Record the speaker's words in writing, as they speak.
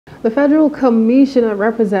The Federal Commissioner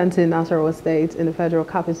representing Nasarawa State in the Federal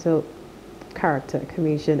Capital Character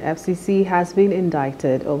Commission (FCC) has been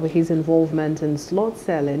indicted over his involvement in slot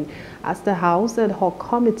selling as the House Ad Hoc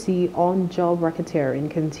Committee on Job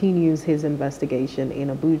Racketeering continues his investigation in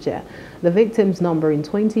Abuja. The victims, numbering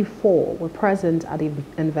 24, were present at the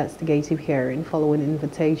investigative hearing following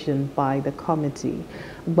invitation by the committee.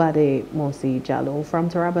 Bade Mosi Jallo from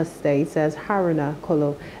Nasarawa State says Haruna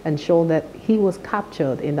Kolo ensured that he was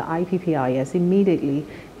captured in the IPPIS immediately.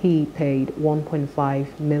 He paid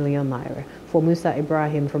 1.5 million naira. For Musa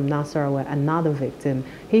Ibrahim from Nasarawa, another victim,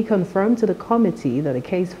 he confirmed to the committee that the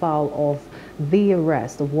case file of the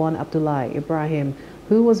arrest of one Abdullah Ibrahim,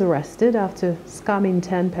 who was arrested after scamming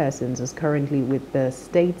 10 persons, is currently with the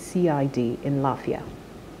state CID in Lafia.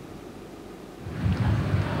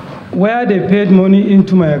 Where they paid money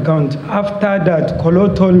into my account. After that, Kolo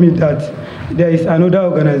told me that there is another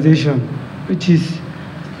organization, which is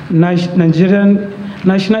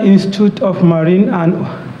National Institute of Marine and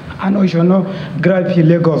Oceanography,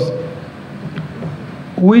 Lagos,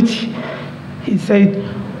 which he said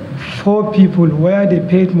 4 people where they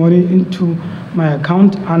paid money into my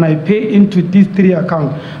account, and I pay into these 3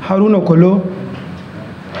 accounts: Haruna Kolo,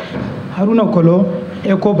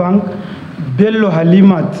 EcoBank, Bello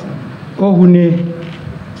Halimat, Ohune,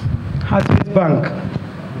 Hasbis Bank,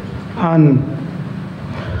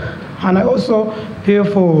 and I also pay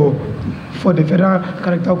for the Federal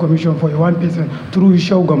Character Commission for one person through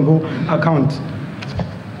Show Gumbo account.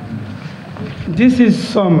 This is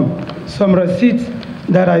some receipts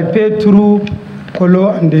that I paid through Kolo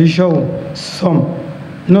and the show. Some,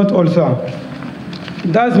 not also.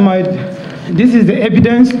 This is the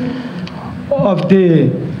evidence of the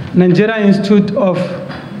Nigerian Institute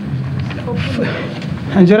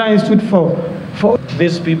for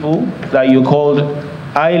these people that you called.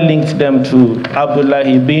 I linked them to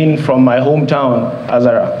Abdullahi being from my hometown,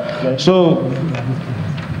 Azara. Okay. So,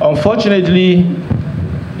 unfortunately,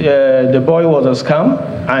 the boy was a scam,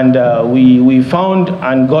 and we found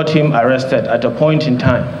and got him arrested at a point in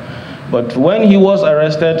time. But when he was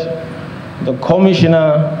arrested, the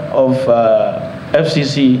commissioner of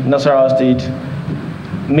FCC, Nasarawa State,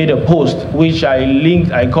 made a post, which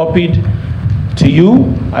I copied to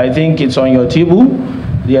you. I think it's on your table.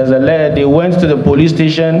 There's a letter. They went to the police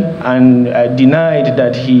station and denied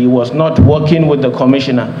that he was not working with the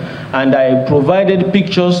commissioner. And I provided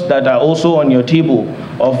pictures that are also on your table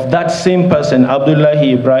of that same person,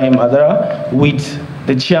 Abdullahi Ibrahim Adara, with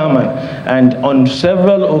the chairman. And on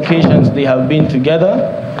several occasions, they have been together.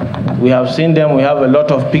 We have seen them. We have a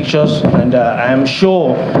lot of pictures. And I am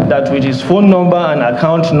sure that with his phone number and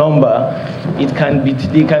account number, they can be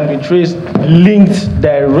traced, linked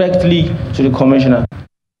directly to the commissioner.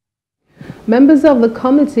 Members of the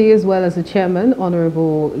committee, as well as the chairman,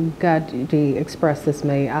 Honorable Gadi, expressed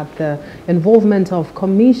dismay at the involvement of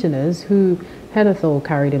commissioners who henceforth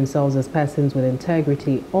carry themselves as persons with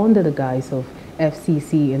integrity under the guise of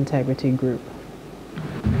FCC Integrity Group.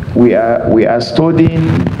 We are studying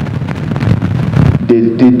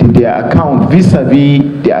their account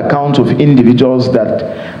vis-a-vis the account of individuals that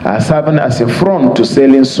are serving as a front to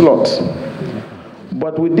selling slots.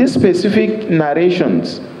 But with these specific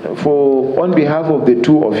narrations on behalf of the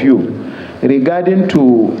 2 of you regarding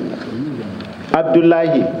to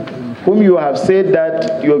Abdullahi, whom you have said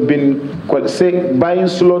that you have been buying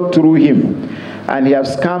slot through him, and he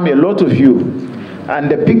has scammed a lot of you, and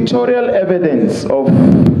the pictorial evidence of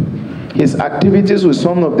his activities with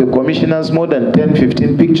some of the commissioners, more than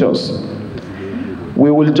 10-15 pictures, we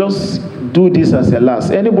will just do this as a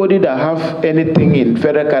last. Anybody that have anything in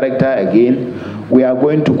federal character again, we are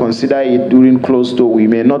going to consider it during closed door. We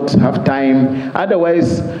may not have time.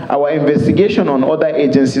 Otherwise, our investigation on other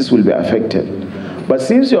agencies will be affected. But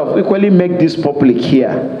since you have equally made this public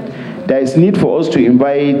here, there is need for us to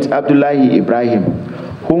invite Abdullahi Ibrahim,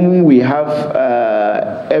 whom we have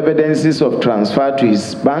evidences of transfer to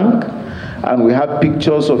his bank, and we have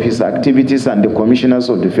pictures of his activities and the commissioners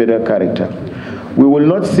of the federal character. We will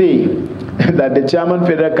not say that the chairman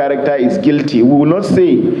federal character is guilty. We will not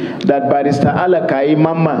say that Barrister Alakai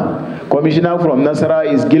Mama, commissioner from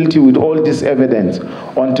Nasarawa, is guilty with all this evidence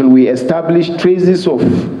until we establish traces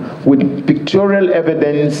with pictorial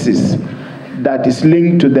evidences that is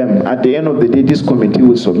linked to them. At the end of the day, this committee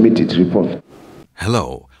will submit its report.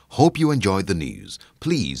 Hello. Hope you enjoyed the news.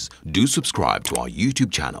 Please do subscribe to our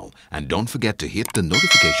YouTube channel and don't forget to hit the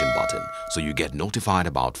notification button so you get notified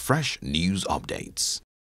about fresh news updates.